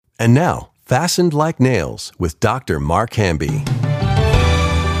And now, Fastened Like Nails with Dr. Mark Hamby.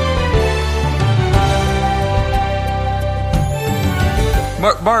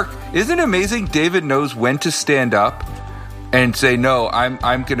 Mark, isn't it amazing David knows when to stand up and say, no,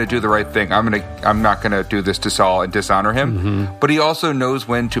 I'm going to do the right thing. I'm not going to do this to Saul and dishonor him. Mm-hmm. But he also knows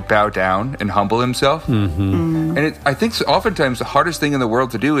when to bow down and humble himself. Mm-hmm. And I think oftentimes the hardest thing in the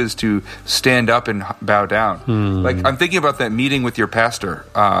world to do is to stand up and bow down. Mm-hmm. Like, I'm thinking about that meeting with your pastor,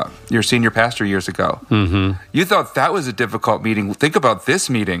 your senior pastor years ago. Mm-hmm. You thought that was a difficult meeting. Think about this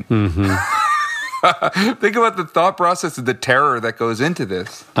meeting. Mm-hmm. Think about the thought process and the terror that goes into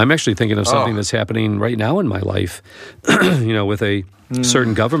this. I'm actually thinking of something that's happening right now in my life, with a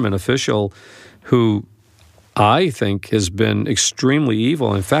certain government official who I think has been extremely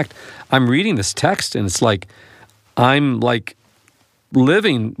evil. In fact, I'm reading this text and it's like I'm like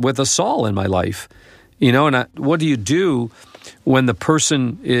living with a Saul in my life, and what do you do when the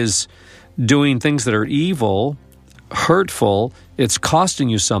person is doing things that are evil, hurtful, it's costing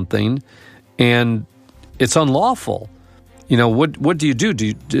you something, and it's unlawful? What do you do?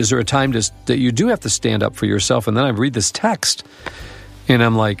 Is there a time that you do have to stand up for yourself? And then I read this text, and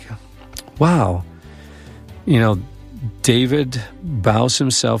I'm like, wow, David bows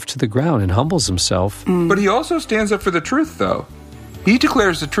himself to the ground and humbles himself. But he also stands up for the truth, though. He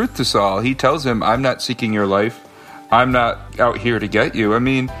declares the truth to Saul. He tells him, I'm not seeking your life. I'm not out here to get you. I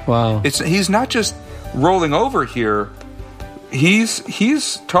mean, wow. He's not just rolling over here.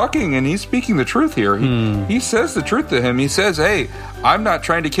 He's talking and he's speaking the truth here. He says the truth to him. He says, hey, I'm not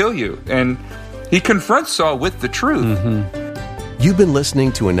trying to kill you. And he confronts Saul with the truth. Mm-hmm. You've been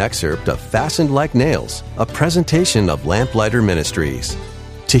listening to an excerpt of Fastened Like Nails, a presentation of Lamplighter Ministries.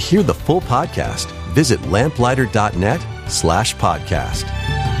 To hear the full podcast, visit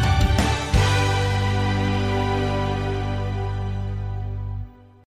lamplighter.net/podcast.